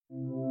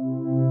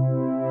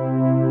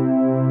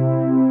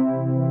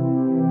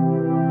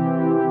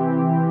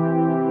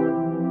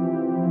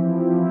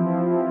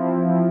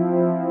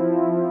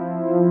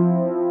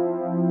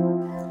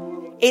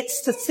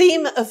It's the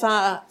theme of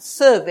our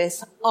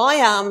service. I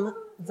am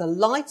the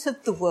light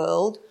of the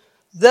world.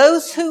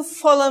 Those who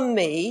follow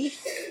me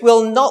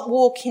will not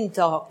walk in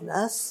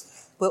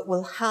darkness, but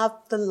will have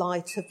the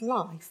light of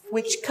life,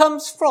 which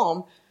comes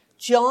from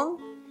John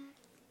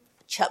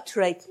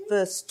chapter 8,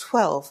 verse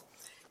 12.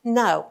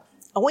 Now,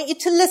 I want you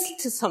to listen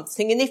to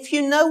something, and if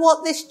you know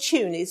what this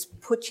tune is,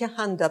 put your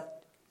hand up.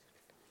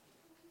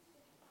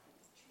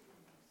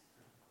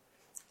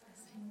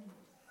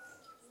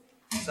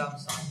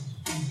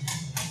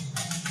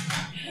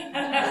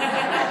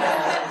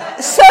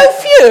 So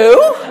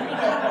few.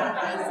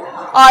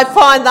 I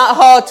find that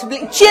hard to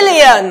believe.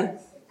 Gillian.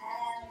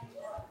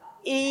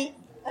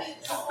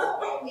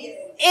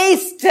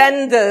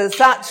 EastEnders,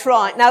 that's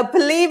right. Now,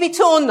 believe it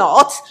or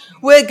not,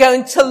 we're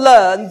going to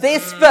learn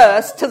this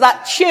verse to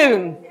that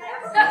tune.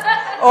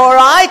 All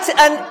right?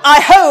 And I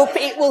hope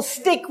it will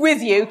stick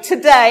with you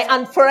today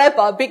and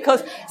forever,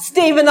 because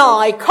Steve and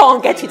I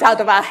can't get it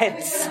out of our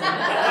heads.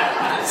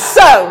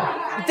 So,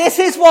 this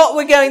is what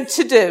we're going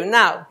to do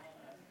now.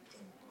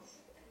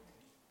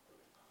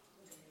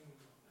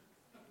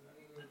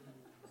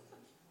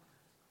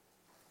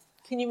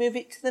 Can you move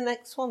it to the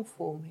next one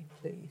for me,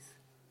 please?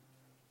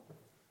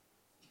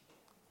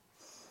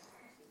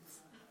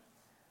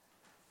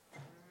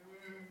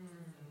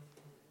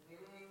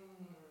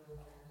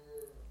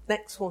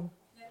 Next one.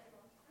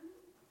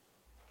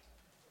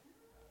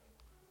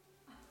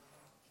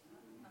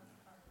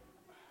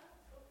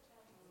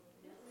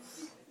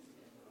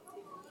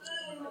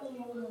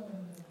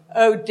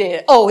 Oh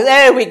dear. Oh,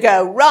 there we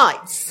go.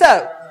 Right.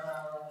 So,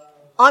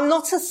 I'm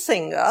not a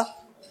singer,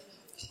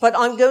 but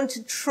I'm going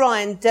to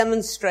try and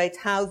demonstrate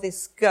how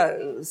this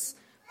goes.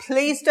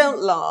 Please don't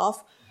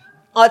laugh.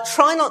 I'll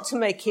try not to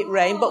make it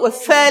rain, but we're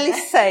fairly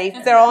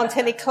safe. There aren't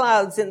any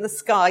clouds in the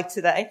sky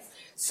today.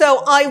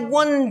 So I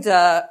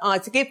wonder,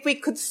 Isaac, if we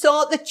could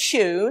start the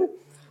tune,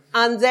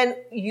 and then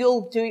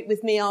you'll do it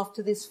with me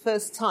after this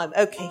first time.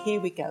 Okay, here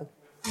we go.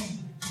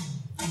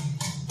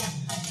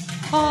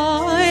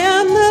 I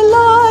am the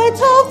light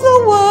of the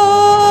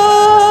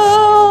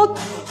world.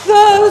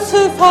 Those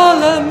who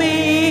follow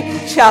me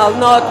shall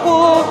not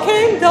walk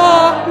in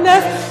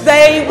darkness.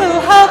 They will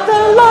have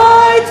the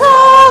light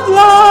of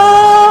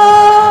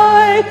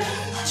life.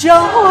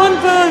 John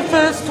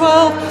verse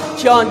 12.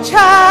 John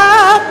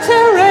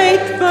chapter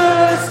 8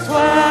 verse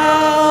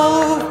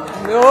 12.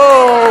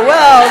 Oh,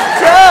 well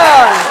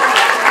done.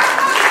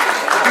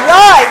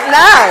 Right,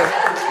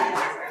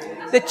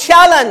 now, the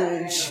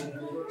challenge.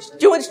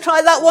 Do you want to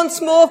try that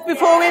once more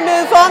before we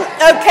move on?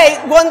 Okay,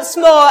 once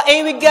more.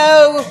 Here we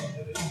go.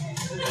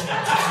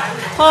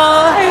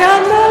 I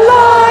am the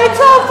light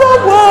of the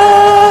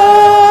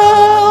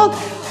world.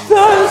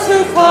 Those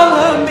who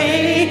follow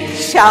me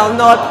shall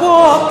not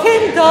walk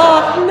in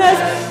darkness.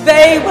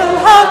 They will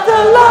have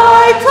the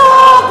light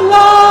of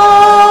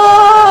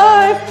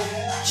life.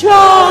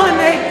 John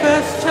 8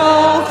 verse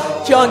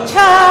 12. John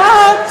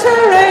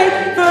chapter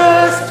 8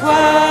 verse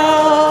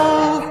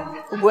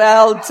 12.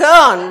 Well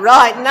done.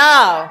 Right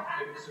now.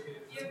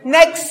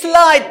 Next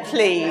slide,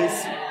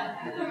 please.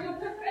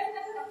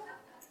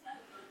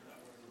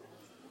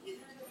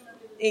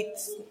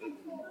 It's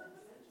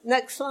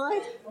next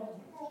slide.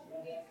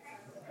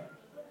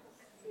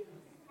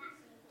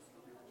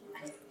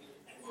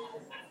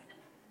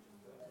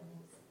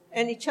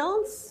 Any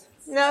chance?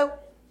 No?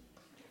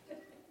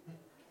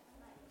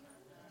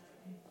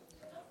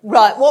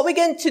 Right, what we're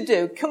going to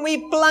do, can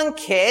we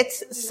blank it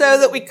so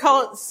that we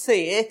can't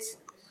see it?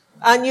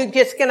 And you're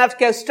just going to have to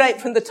go straight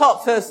from the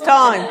top first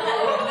time.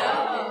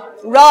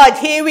 Right,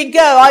 here we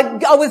go.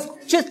 I was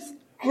just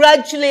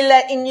gradually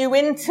letting you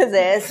into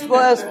this,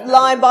 was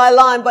line by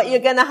line, but you're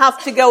going to have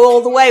to go all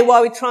the way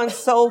while we try and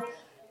solve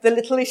the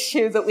little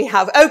issue that we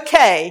have.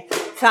 Okay,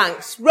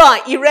 thanks.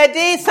 Right, you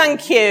ready?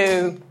 Thank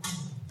you.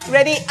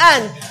 Ready?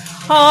 And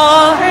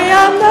I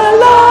am the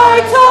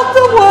light of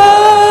the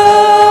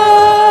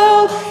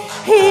world.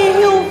 He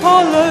who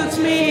follows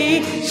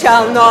me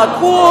shall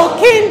not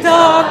walk in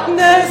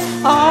darkness.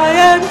 I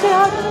am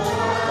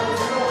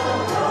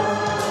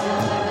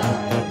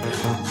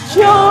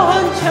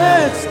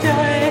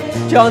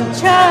John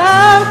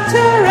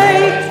chapter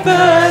 8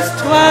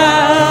 verse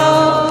 12.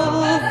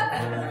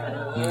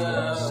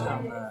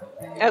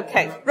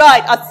 Okay,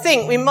 right, I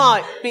think we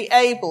might be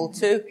able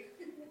to.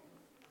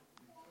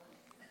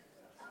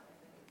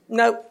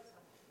 No.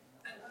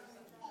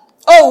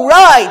 Oh,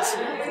 right.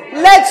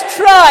 Let's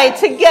try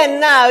it again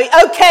now.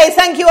 Okay,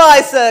 thank you,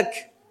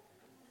 Isaac.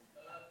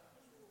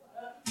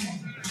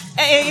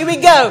 Here we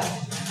go.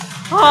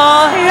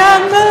 I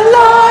am the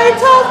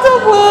light of the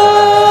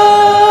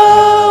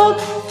world.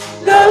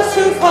 Those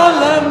who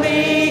follow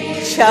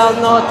me shall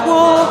not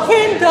walk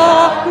in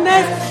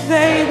darkness.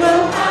 They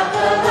will have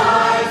the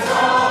light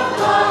of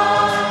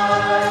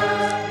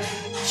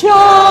life.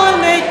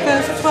 John 8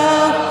 verse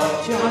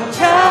 12. John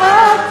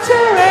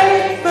chapter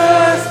 8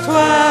 verse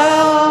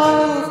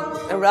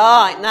 12. All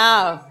right,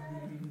 now.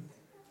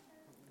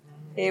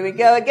 Here we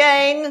go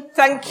again.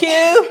 Thank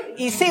you.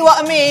 You see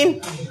what I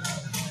mean?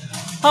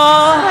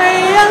 I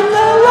am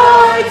the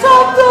light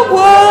of the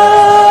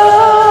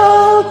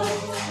world.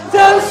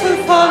 Those who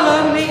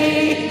follow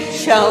me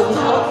shall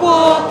not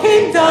walk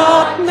in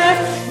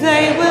darkness.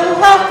 They will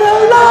have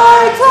the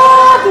light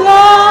of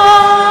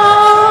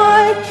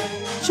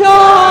life.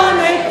 John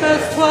 8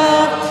 verse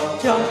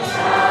 12. John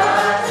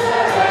chapter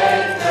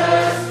 8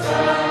 verse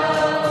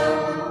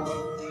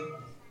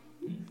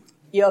 12.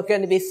 You're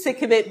going to be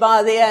sick of it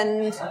by the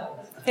end.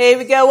 Here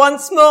we go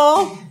once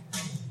more.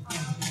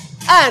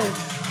 And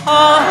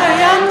I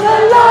am the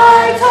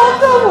light of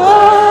the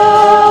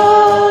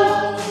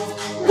world.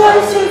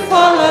 Those who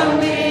follow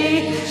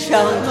me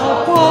shall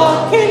not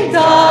walk in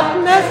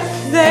darkness.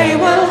 They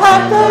will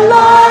have the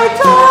light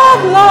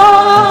of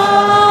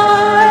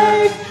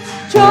life.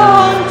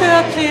 John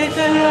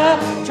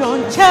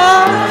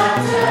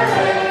chapter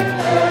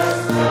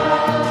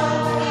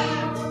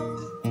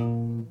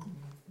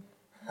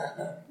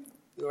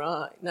 8.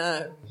 Right,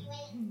 no.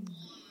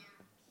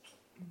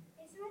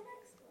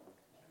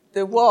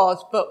 There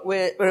was, but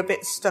we're a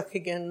bit stuck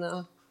again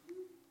now.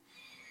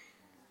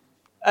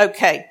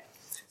 Okay,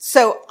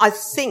 so I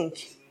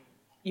think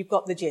you've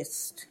got the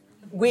gist.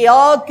 We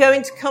are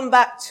going to come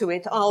back to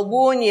it. I'll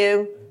warn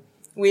you,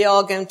 we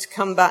are going to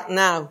come back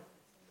now.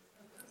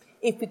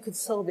 If we could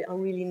solve it, I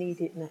really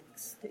need it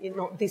next.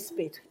 Not this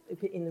bit, a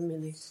bit in a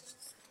minute.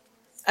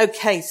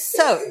 Okay,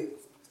 so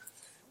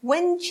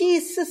when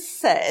Jesus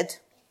said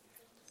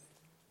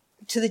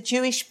to the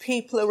Jewish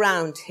people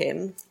around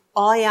him,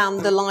 I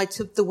am the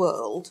light of the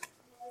world,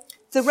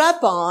 the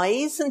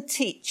rabbis and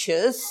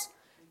teachers,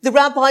 the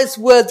rabbis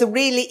were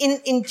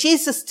in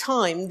Jesus'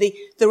 time, the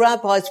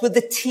rabbis were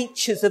the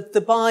teachers of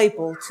the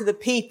Bible to the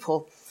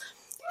people.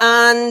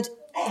 And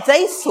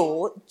they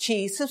thought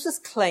Jesus was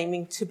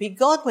claiming to be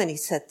God when he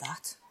said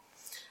that.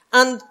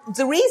 And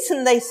the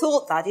reason they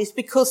thought that is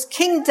because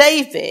King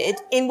David,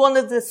 in one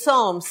of the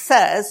Psalms,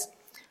 says,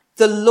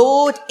 the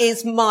Lord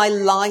is my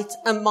light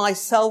and my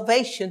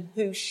salvation.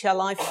 Who shall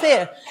I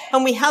fear?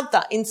 And we have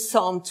that in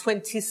Psalm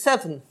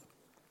 27.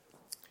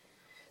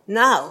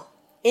 Now,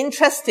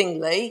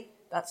 interestingly,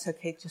 that's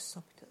okay, just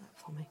stop it at that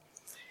for me.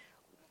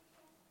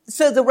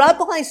 So the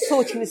rabbis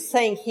thought he was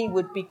saying he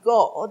would be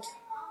God.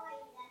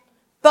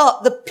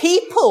 But the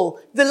people,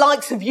 the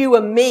likes of you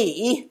and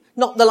me,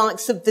 not the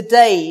likes of the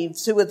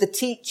Daves who are the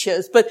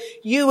teachers, but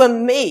you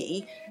and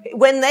me,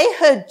 when they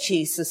heard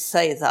Jesus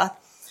say that,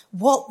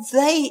 what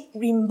they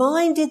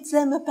reminded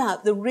them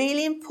about, the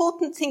really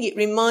important thing it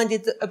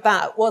reminded them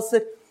about was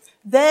that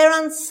their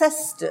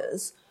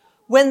ancestors,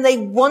 when they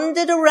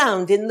wandered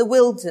around in the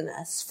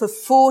wilderness for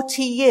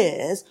 40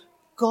 years,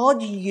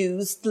 God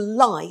used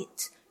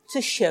light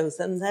to show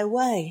them their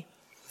way.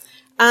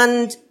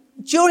 And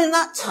during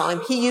that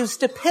time, he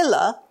used a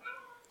pillar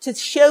to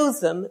show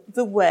them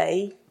the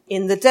way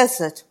in the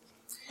desert.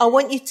 I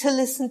want you to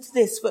listen to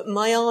this, but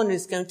Mayana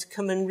is going to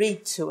come and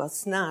read to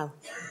us now.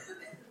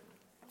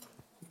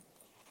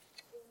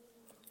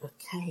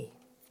 Okay.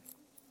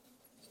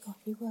 Got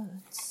any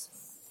words?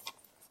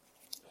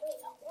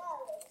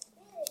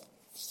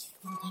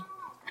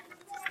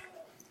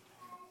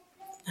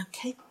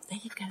 Okay, there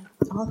you go.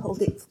 I'll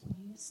hold it for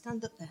you.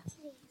 Stand up there.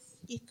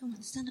 You come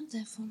on, stand up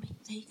there for me.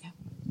 There you go.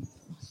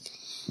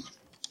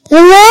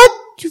 The Lord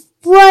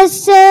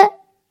was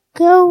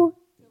go.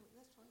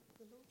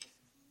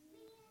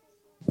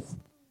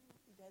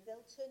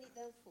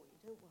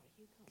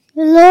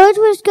 The Lord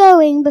was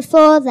going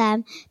before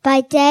them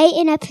by day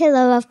in a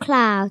pillar of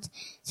cloud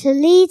to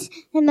lead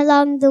them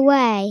along the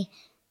way,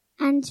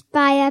 and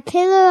by a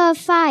pillar of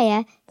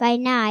fire by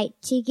night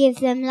to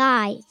give them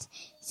light,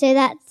 so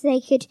that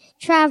they could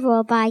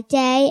travel by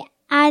day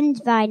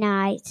and by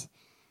night.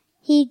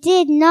 He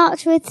did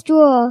not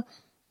withdraw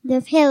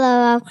the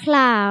pillar of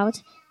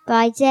cloud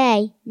by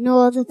day,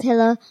 nor the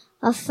pillar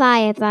of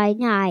fire by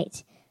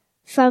night,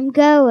 from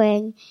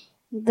going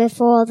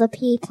before the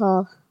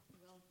people.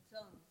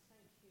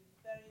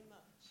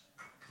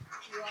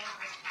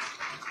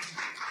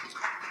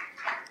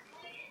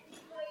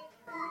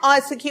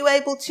 Isaac, you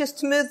able just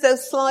to move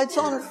those slides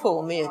on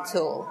for me at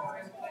all?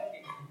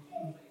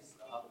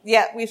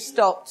 Yeah, we've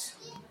stopped.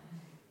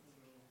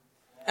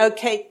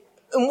 Okay,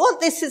 and what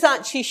this is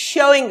actually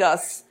showing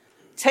us,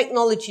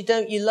 technology,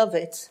 don't you love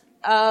it?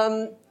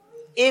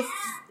 If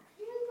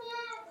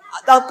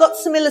I've got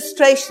some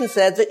illustrations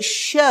there that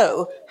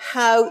show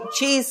how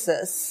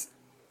Jesus,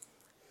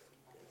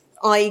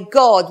 i.e.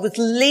 God, was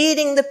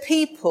leading the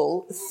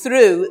people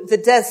through the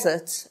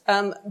desert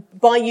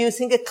by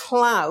using a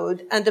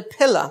cloud and a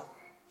pillar.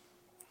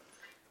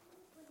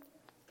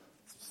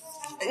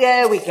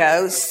 There we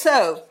go.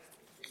 So,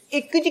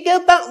 could you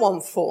go back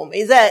one for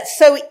me there?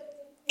 So,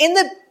 in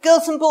the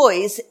girls and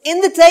boys,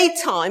 in the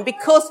daytime,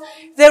 because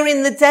they're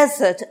in the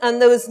desert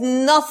and there was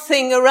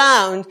nothing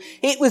around,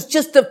 it was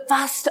just a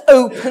vast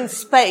open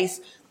space.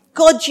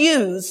 God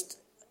used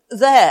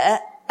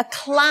there a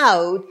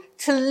cloud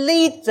to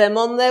lead them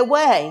on their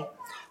way.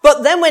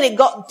 But then when it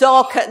got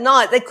dark at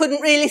night, they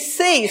couldn't really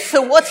see.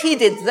 So what he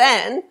did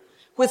then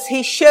was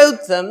he showed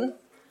them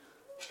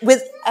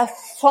with a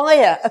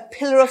fire, a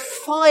pillar of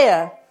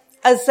fire.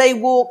 as they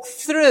walk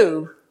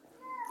through.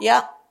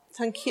 Yeah,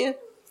 thank you.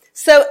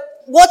 So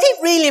what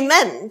it really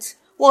meant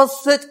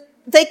was that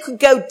they could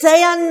go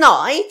day and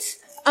night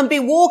and be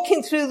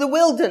walking through the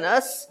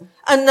wilderness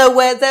and know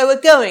where they were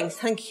going.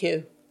 Thank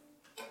you.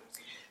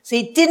 So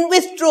he didn't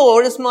withdraw,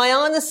 as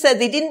Mayana said,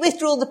 they didn't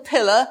withdraw the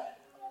pillar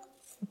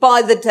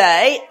by the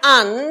day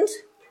and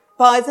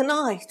by the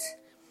night.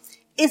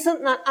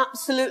 Isn't that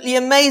absolutely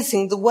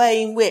amazing, the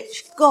way in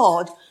which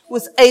God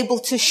was able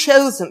to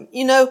show them?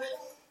 You know,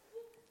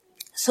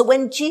 so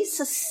when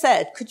Jesus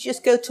said, could you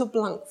just go to a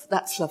blank?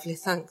 That's lovely,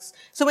 thanks.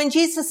 So when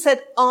Jesus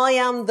said, I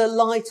am the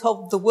light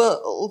of the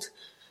world,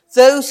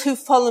 those who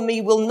follow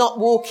me will not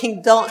walk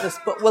in darkness,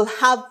 but will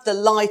have the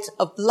light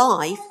of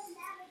life.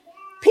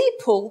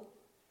 People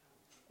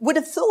would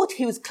have thought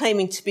he was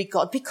claiming to be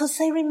God because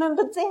they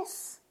remembered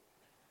this.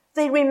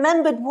 They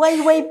remembered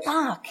way, way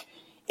back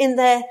in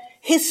their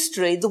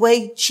history the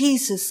way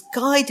Jesus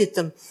guided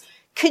them.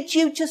 Could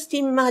you just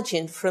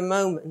imagine for a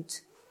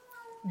moment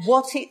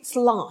what it's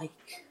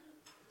like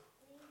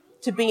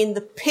to be in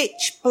the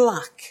pitch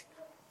black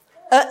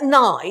at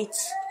night?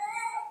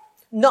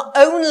 Not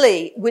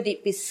only would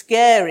it be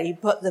scary,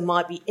 but there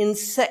might be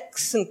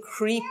insects and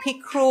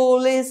creepy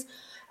crawlies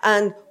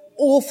and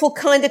awful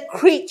kind of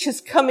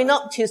creatures coming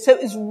up to you. So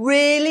it was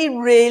really,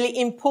 really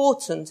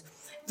important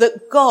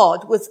that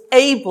God was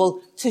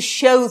able to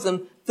show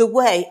them the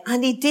way.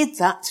 And he did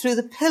that through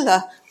the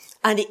pillar,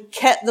 and it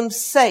kept them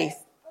safe.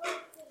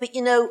 But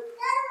you know,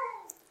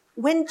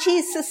 when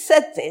Jesus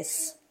said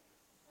this,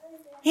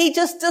 he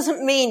just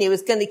doesn't mean he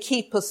was going to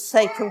keep us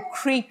safe from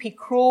creepy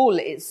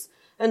crawlies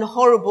and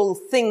horrible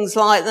things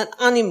like that,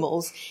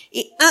 animals.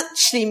 It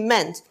actually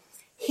meant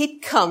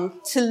he'd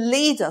come to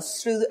lead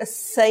us through a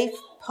safe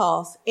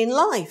path in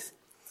life.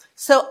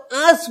 So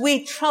as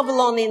we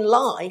travel on in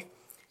life,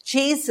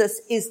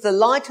 Jesus is the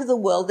light of the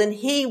world, and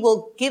he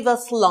will give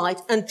us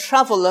light and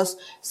travel us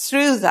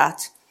through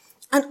that.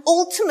 And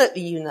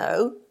ultimately, you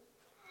know,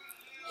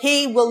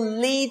 he will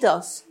lead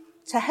us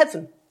to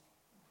heaven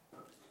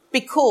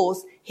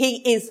because he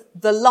is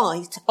the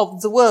light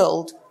of the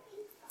world.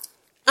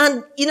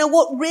 And you know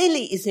what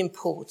really is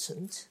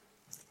important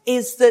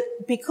is that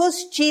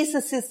because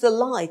Jesus is the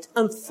light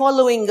and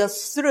following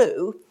us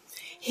through,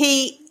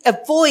 he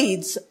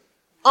avoids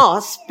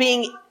us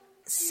being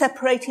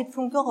separated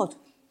from God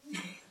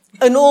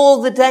and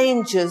all the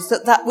dangers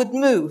that would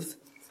move.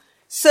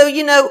 So,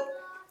 you know,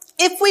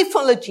 if we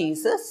follow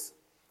Jesus,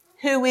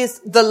 who is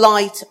the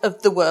light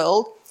of the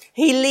world,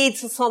 he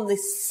leads us on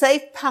this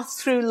safe path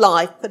through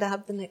life. Could I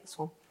have the next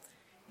one?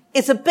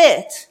 It's a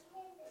bit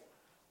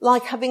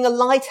like having a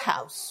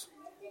lighthouse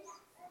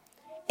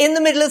in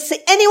the middle of the sea.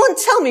 Anyone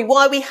tell me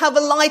why we have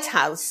a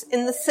lighthouse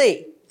in the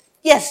sea?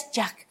 Yes,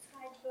 Jack.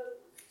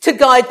 To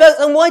guide boats.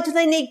 And why do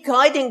they need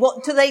guiding?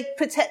 What do they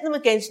protect them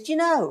against? Do you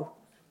know?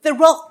 The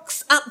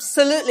rocks,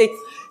 absolutely.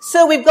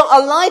 So we've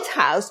got a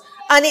lighthouse,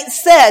 and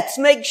it's there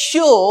to make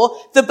sure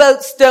the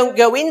boats don't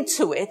go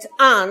into it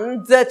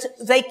and that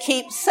they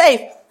keep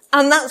safe.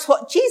 And that's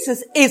what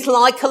Jesus is,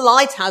 like a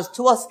lighthouse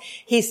to us.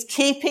 He's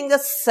keeping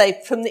us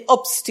safe from the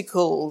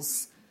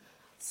obstacles.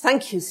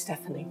 Thank you,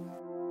 Stephanie.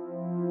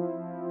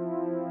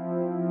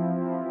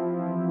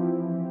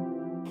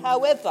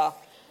 However,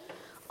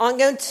 I'm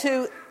going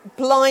to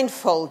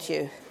blindfold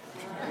you.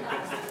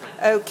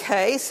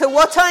 Okay, so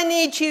what I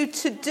need you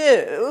to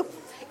do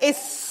is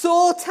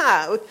sort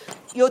out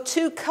your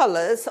two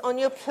colours on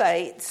your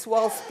plates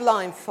whilst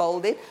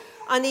blindfolded.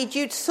 I need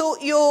you to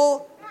sort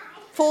your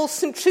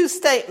false and true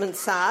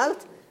statements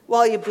out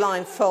while you're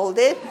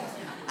blindfolded.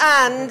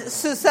 And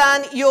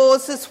Suzanne,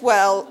 yours as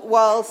well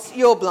whilst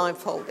you're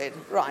blindfolded.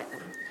 Right.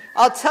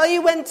 I'll tell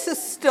you when to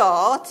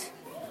start.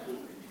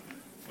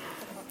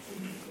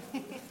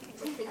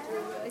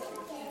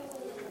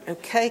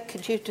 Okay,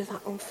 could you do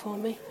that one for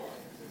me?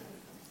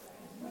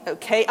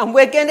 Okay, and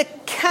we're going to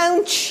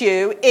count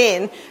you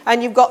in,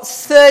 and you've got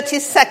 30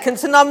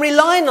 seconds, and I'm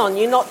relying on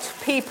you not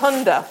to peep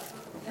under.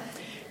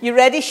 You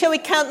ready? Shall we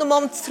count them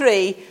on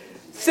 3?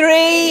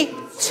 3,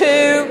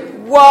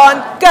 2,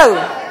 1,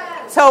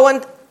 go. So I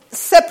want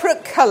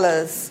separate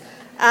colours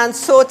and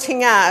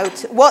sorting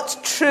out what's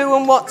true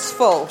and what's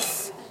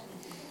false.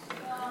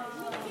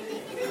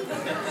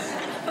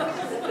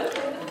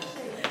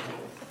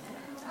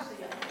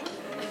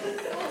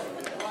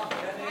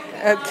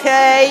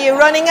 Okay, you're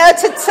running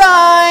out of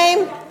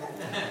time.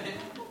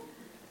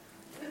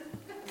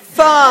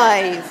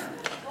 5,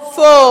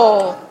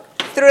 4,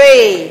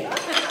 3,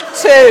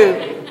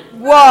 2,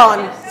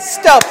 1.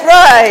 Stop.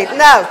 Right,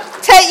 now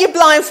take your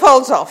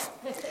blindfolds off.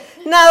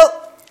 Now,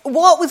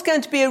 what was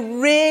going to be a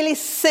really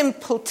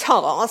simple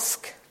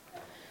task,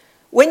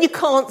 when you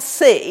can't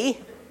see,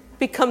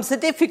 becomes a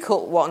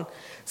difficult one.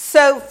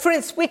 So, for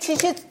instance, which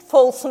is your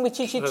false and which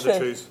is your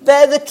true?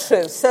 They're the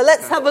truths. So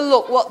let's have a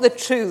look what the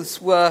truths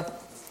were.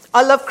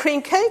 I love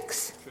cream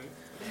cakes.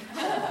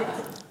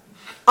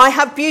 I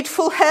have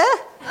beautiful hair.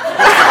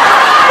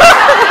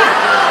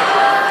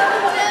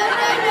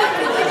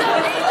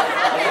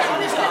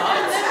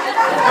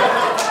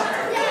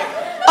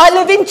 I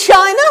live in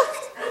China.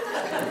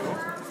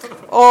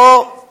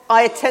 Or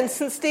I attend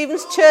St.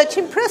 Stephen's Church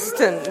in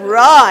Preston.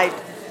 Right.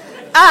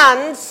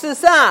 And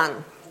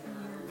Suzanne.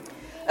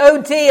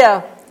 Oh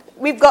dear.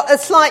 We've got a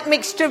slight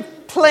mixture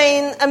of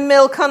plain and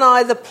milk on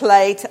either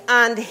plate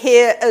and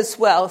here as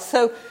well.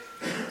 So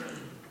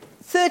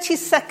 30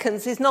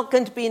 seconds is not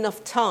going to be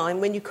enough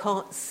time when you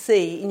can't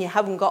see and you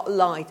haven't got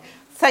light.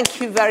 Thank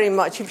you very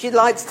much. If you'd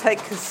like to take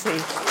a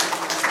seat.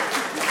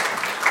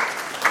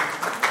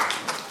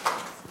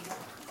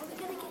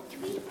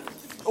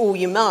 Oh,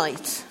 you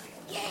might.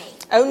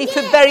 Only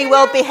for very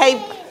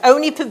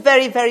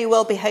very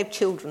well behaved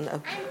children,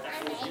 though.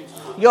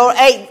 You're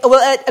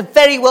a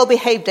very well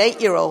behaved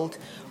 8-year-old.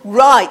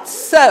 Right,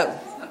 so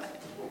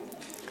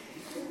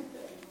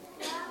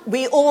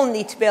we all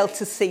need to be able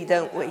to see,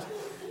 don't we?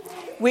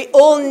 We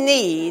all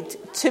need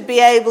to be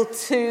able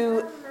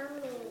to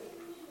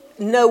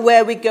know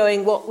where we're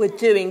going, what we're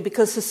doing,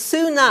 because as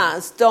soon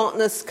as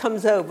darkness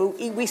comes over,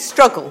 we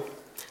struggle.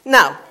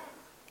 Now,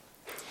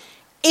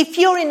 if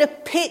you're in a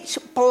pitch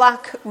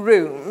black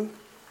room,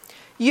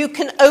 you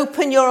can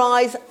open your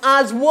eyes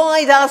as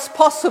wide as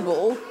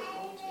possible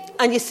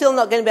and you're still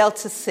not going to be able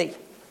to see.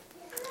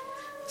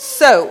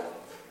 So,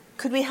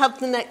 could we have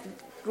the next...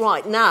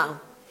 Right,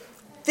 now,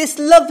 this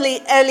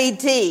lovely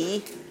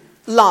LED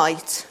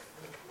light,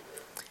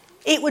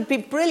 it would be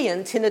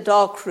brilliant in a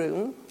dark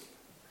room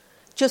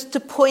just to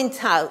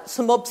point out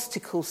some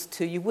obstacles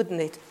to you,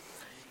 wouldn't it?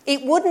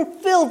 It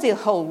wouldn't fill the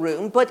whole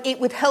room, but it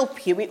would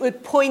help you. It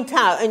would point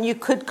out, and you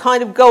could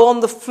kind of go on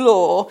the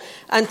floor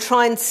and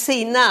try and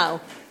see.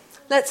 Now,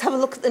 let's have a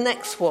look at the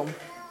next one.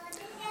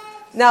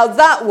 Now,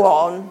 that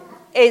one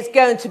is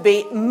going to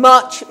be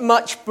much,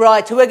 much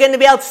brighter. We're going to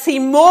be able to see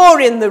more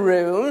in the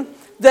room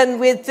than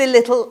with the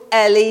little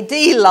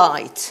LED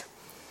light.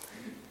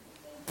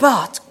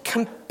 But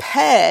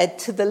compared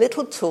to the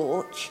little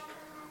torch,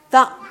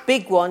 that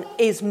big one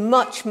is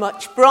much,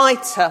 much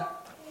brighter.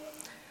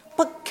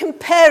 But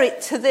compare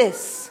it to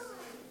this.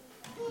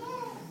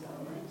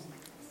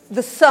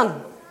 The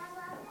sun.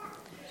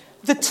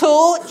 The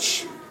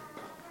torch,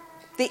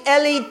 the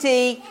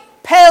LED,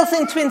 pales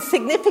into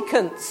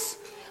insignificance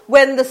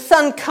when the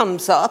sun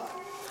comes up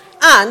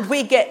and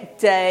we get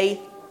day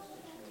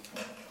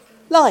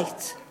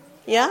light.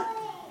 Yeah?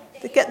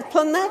 Did you get the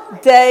plum there?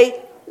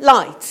 Day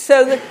light.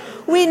 So that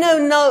we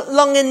no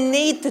longer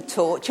need the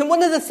torch. And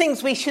one of the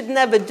things we should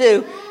never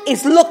do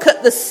is look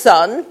at the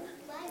sun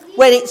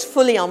when it's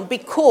fully on,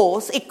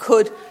 because it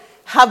could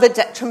have a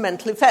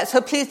detrimental effect. So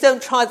please don't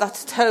try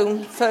that at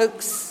home,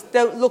 folks.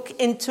 Don't look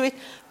into it.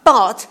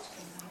 But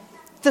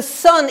the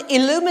sun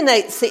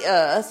illuminates the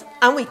earth,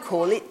 and we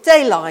call it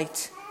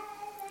daylight.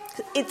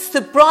 It's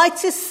the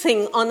brightest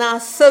thing on our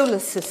solar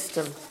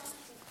system.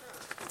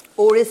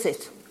 Or is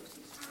it?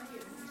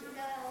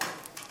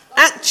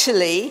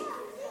 Actually,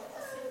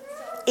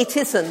 it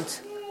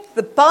isn't.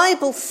 The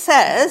Bible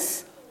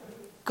says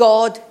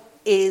God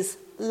is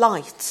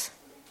light.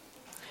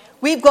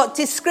 We've got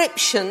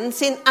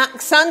descriptions in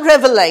Acts and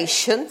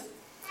Revelation,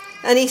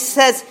 and he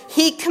says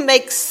he can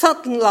make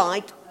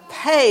sunlight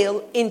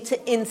pale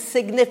into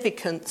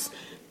insignificance.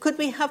 Could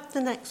we have the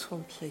next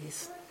one,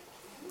 please?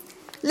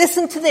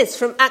 Listen to this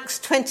from Acts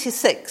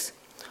 26.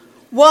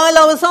 While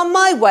I was on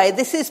my way,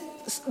 this is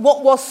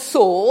what was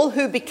Saul,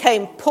 who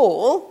became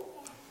Paul,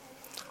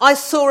 I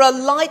saw a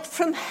light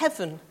from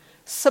heaven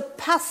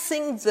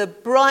surpassing the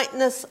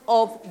brightness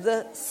of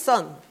the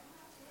sun.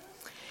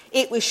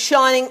 It was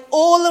shining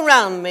all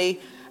around me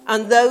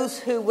and those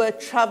who were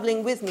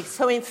travelling with me.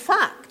 So in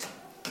fact,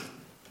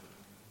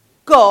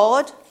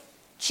 God,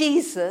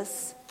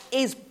 Jesus,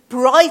 is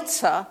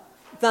brighter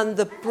than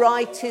the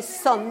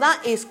brightest sun.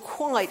 That is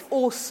quite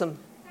awesome.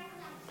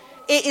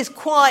 It is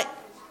quite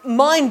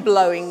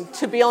mind-blowing,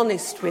 to be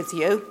honest with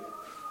you.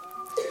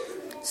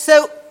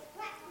 So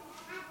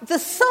the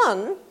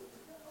sun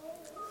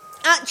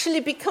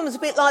actually becomes a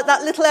bit like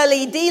that little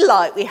LED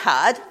light we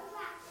had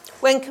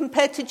when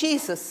compared to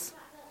Jesus,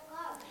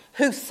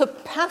 who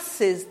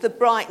surpasses the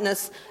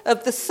brightness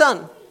of the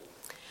sun.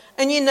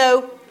 And you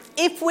know,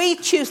 if we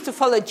choose to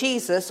follow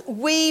Jesus,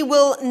 we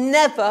will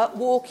never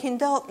walk in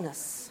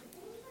darkness.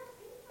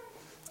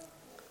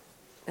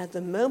 At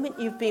the moment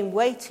you've been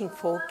waiting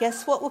for,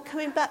 guess what we're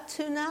coming back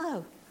to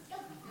now?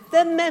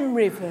 The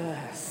memory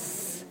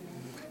verse.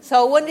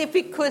 So I wonder if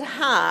we could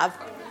have...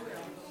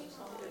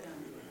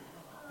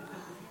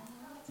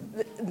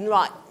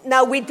 Right,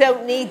 now we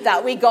don't need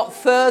that. We got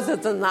further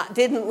than that,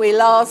 didn't we,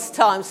 last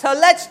time? So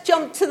let's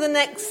jump to the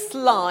next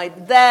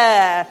slide.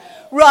 There.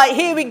 Right,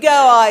 here we go,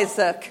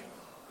 Isaac.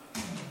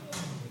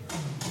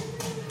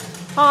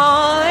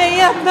 I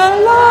am the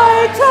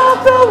light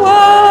of the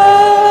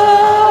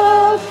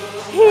world.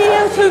 He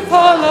who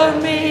follow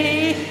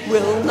me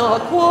will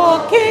not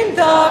walk in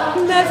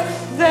darkness.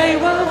 They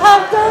will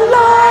have the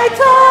light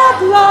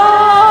of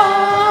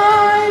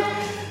life.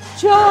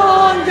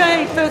 John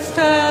 8 verse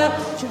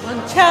 12.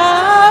 John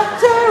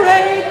chapter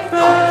 8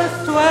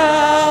 verse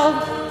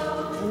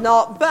 12.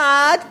 Not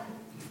bad.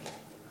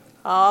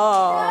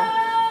 Oh.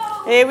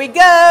 Here we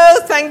go.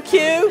 Thank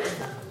you.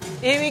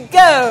 Here we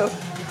go.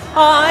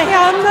 I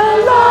am the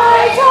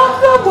light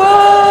of the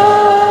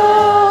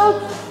world.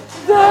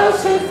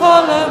 Those who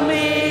follow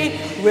me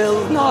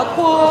will not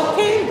walk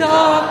in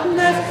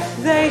darkness.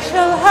 They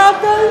shall have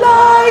the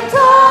light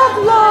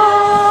of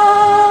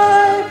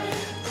life.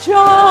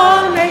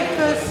 John 8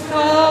 verse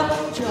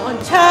 12. John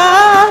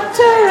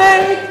chapter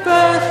 8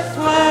 verse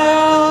 12.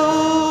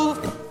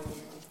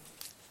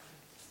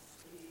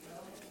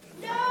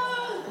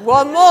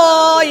 One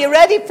more. You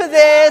ready for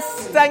this?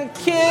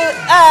 Thank you.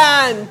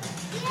 And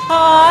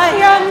I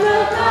am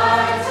the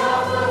light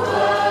of the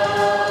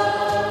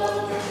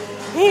world.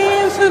 He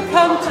who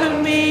come to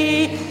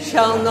me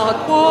shall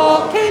not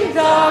walk in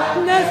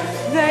darkness.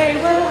 They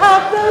will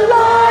have the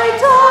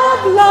light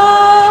of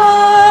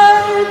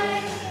life.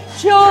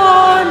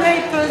 John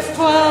 8 verse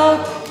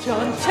 12.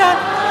 John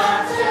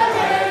chapter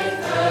 8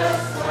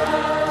 verse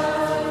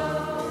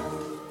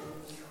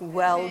 12.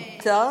 Well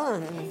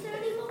done.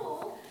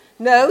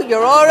 No,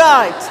 you're all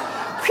right.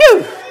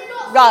 Phew!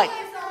 Right.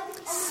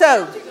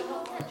 So,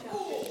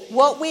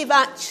 what we've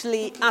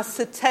actually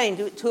ascertained,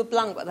 do it to a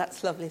blank, but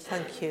that's lovely,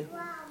 thank you.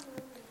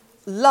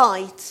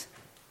 Light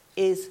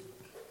is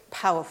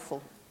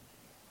powerful.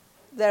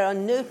 There are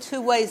no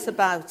two ways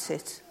about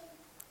it.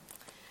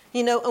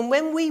 You know, and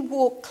when we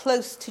walk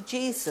close to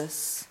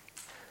Jesus,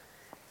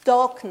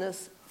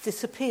 darkness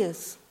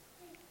disappears.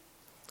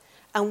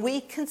 And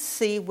we can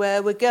see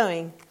where we're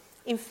going.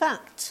 In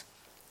fact,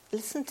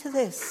 listen to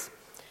this.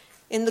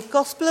 In the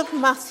Gospel of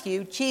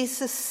Matthew,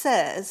 Jesus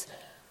says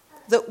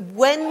that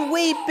when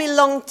we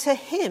belong to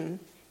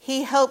him,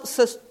 he helps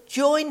us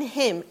join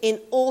him in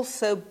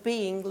also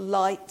being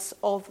lights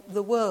of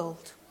the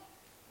world.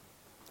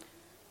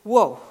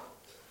 Whoa.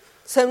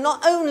 So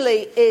not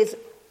only is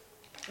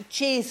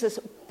Jesus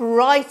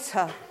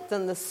brighter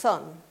than the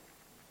sun,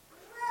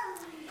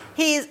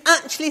 he is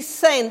actually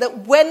saying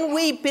that when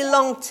we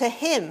belong to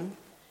him,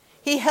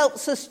 he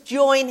helps us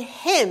join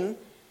him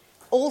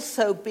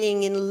also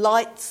being in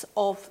lights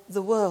of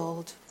the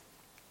world.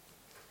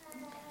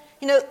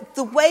 You know,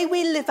 the way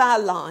we live our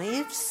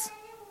lives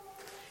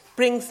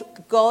brings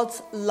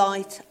God's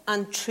light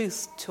and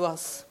truth to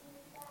us.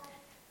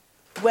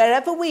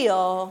 Wherever we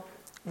are,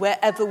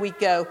 wherever we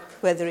go,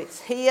 whether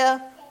it's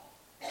here,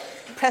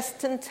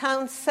 Preston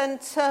Town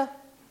Centre,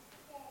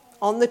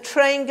 on the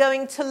train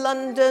going to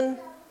London,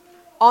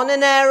 on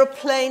an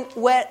aeroplane,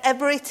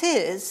 wherever it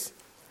is,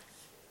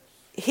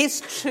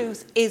 his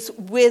truth is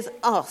with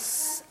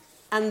us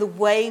and the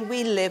way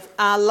we live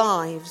our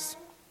lives.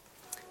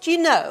 Do you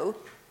know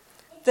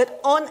that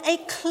on a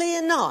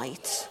clear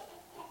night,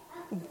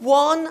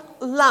 one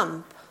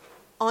lamp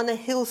on a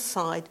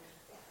hillside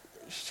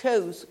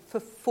shows for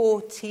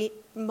 40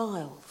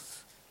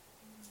 miles?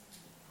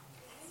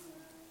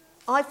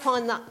 I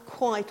find that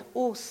quite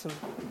awesome.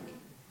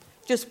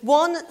 Just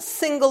one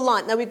single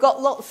light. Now, we've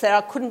got lots there.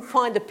 I couldn't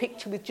find a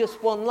picture with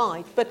just one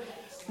light. But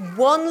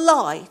one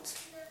light,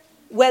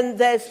 when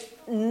there's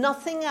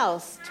nothing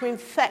else to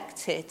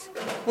infect it,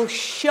 will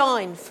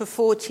shine for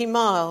 40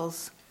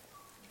 miles.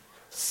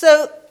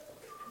 So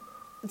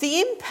the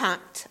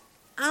impact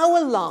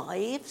our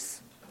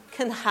lives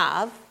can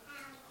have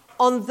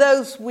on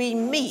those we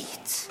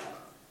meet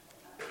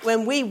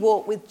when we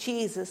walk with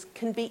Jesus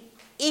can be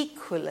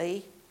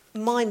equally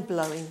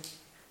mind-blowing.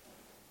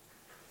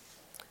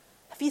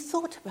 Have you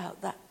thought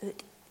about that?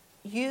 That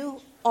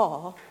you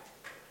are,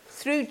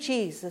 through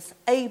Jesus,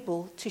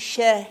 able to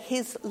share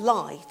his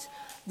light,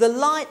 the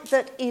light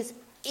that is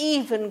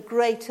even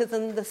greater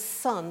than the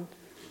sun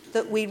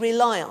that we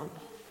rely on.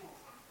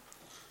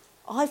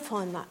 I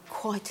find that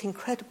quite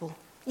incredible.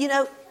 You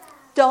know,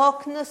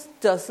 darkness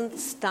doesn't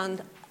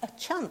stand a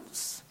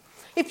chance.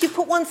 If you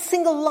put one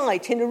single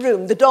light in a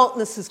room, the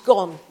darkness is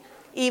gone,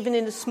 even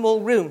in a small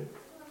room.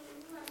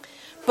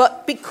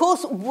 But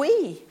because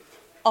we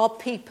are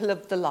people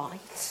of the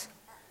light,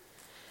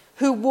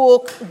 who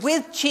walk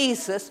with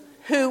Jesus,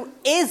 who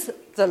is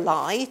the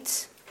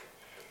light,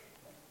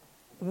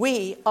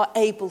 we are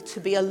able to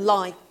be a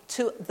light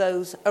to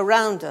those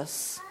around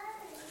us.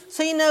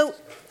 So, you know,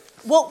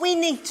 what we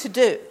need to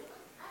do,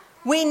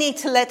 we need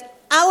to let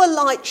our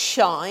light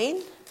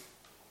shine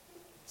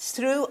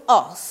through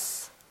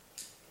us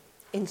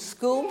in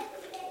school,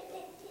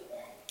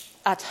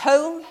 at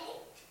home,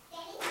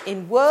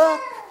 in work,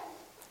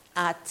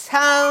 our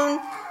town,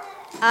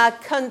 our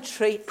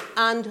country,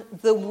 and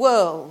the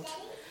world,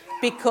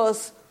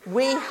 because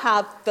we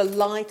have the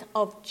light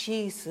of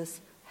Jesus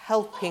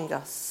helping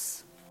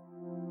us.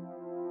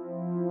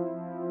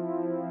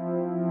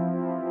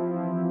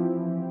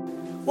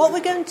 What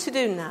we're going to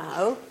do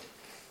now,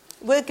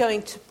 we're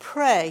going to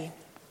pray.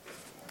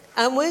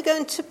 And we're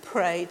going to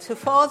pray to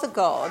Father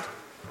God.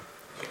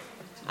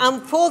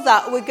 And for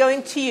that, we're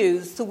going to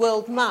use the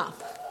world map.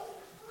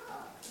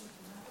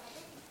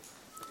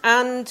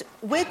 And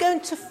we're going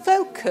to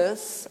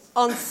focus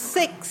on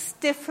 6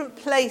 different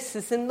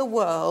places in the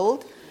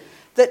world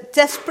that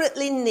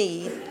desperately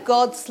need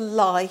God's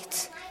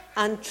light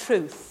and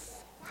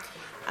truth.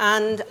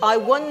 And I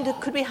wonder,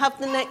 could we have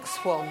the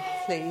next one,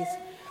 please?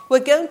 We're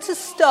going to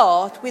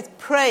start with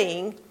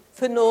praying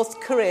for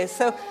North Korea.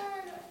 So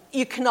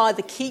you can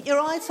either keep your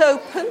eyes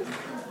open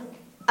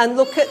and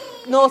look at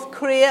North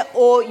Korea,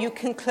 or you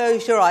can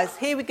close your eyes.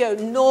 Here we go,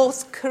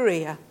 North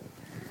Korea.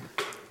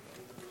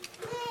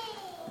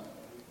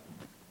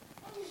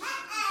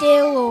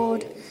 Dear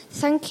Lord,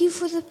 thank you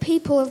for the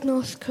people of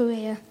North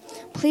Korea.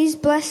 Please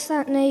bless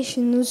that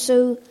nation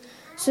so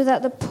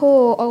that the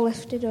poor are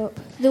lifted up,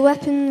 the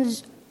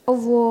weapons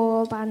of war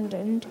are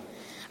abandoned,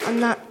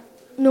 and that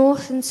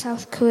North and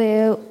South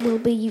Korea will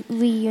be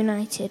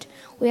reunited.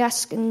 We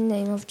ask in the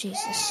name of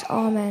Jesus.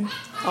 Amen.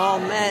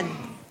 Amen.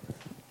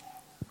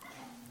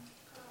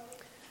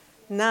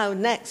 Now,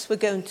 next we're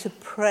going to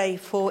pray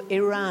for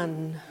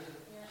Iran.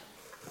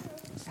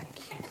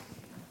 Thank you.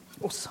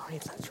 Oh, sorry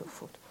if that's your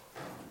fault.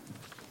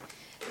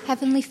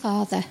 Heavenly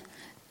Father,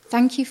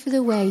 thank you for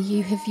the way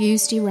you have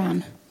used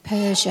Iran,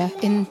 Persia,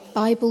 in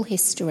Bible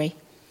history.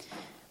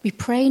 We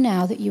pray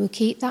now that you will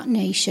keep that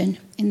nation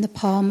in the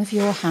palm of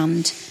your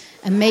hand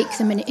and make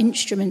them an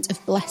instrument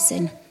of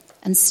blessing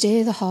and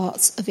steer the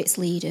hearts of its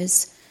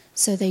leaders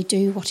so they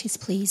do what is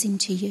pleasing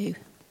to you.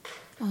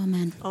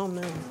 Amen.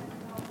 Amen.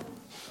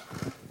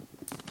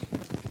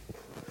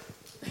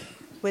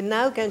 We're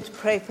now going to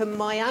pray for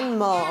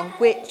Myanmar,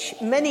 which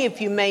many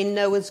of you may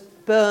know as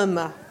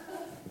Burma.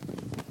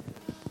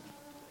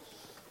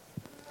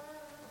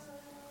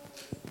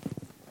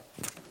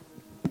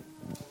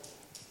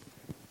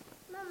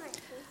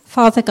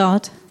 Father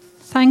God,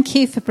 thank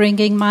you for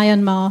bringing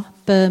Myanmar,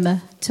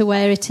 Burma, to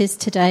where it is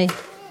today.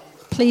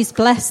 Please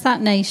bless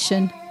that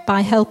nation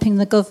by helping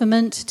the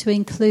government to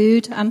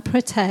include and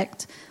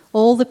protect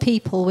all the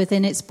people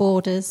within its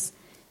borders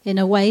in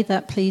a way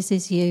that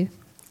pleases you.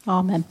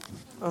 Amen.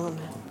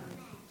 Amen.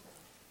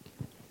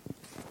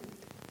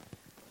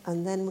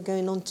 And then we're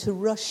going on to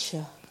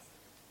Russia.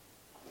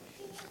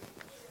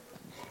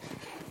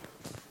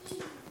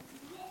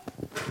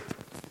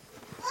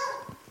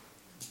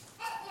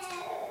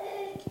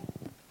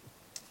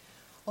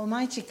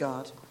 Almighty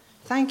God,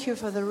 thank you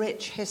for the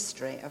rich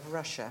history of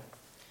Russia.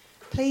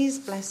 Please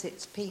bless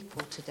its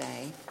people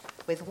today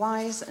with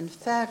wise and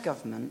fair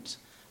government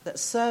that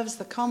serves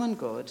the common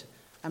good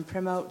and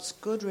promotes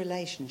good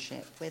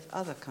relationship with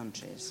other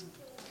countries.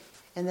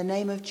 In the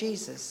name of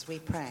Jesus, we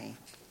pray.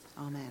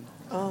 Amen.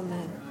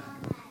 Amen.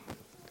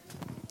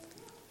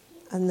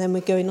 And then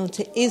we're going on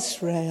to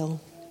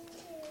Israel.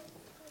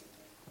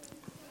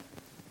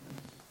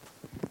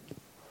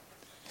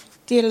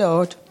 Dear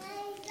Lord,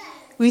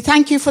 we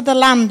thank you for the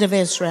land of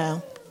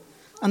Israel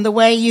and the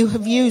way you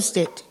have used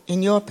it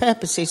in your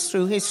purposes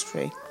through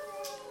history.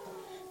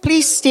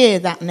 Please steer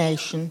that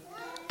nation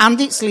and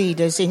its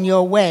leaders in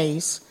your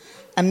ways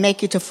and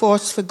make it a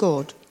force for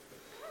good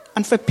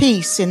and for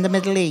peace in the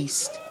Middle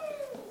East.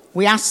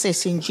 We ask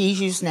this in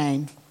Jesus'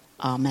 name.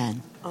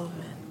 Amen.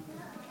 Amen.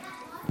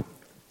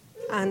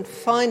 And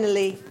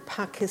finally,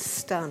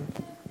 Pakistan.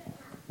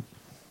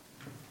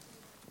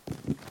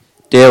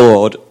 Dear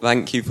Lord,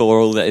 thank you for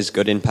all that is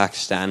good in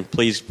Pakistan.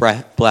 Please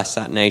bless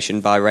that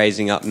nation by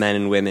raising up men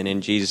and women.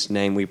 In Jesus'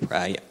 name we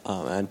pray.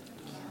 Amen.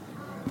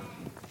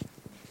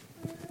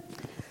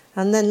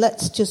 And then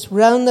let's just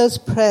round those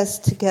prayers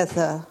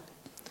together.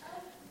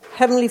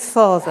 Heavenly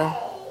Father,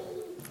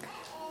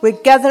 we're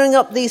gathering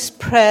up these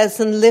prayers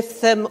and lift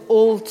them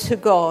all to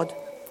God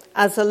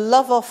as a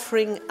love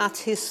offering at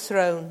his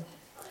throne.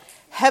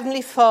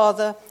 Heavenly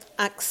Father,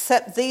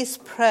 accept these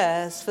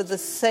prayers for the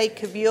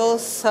sake of your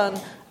Son,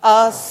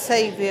 our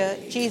Saviour,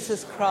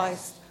 Jesus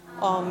Christ.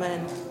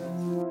 Amen.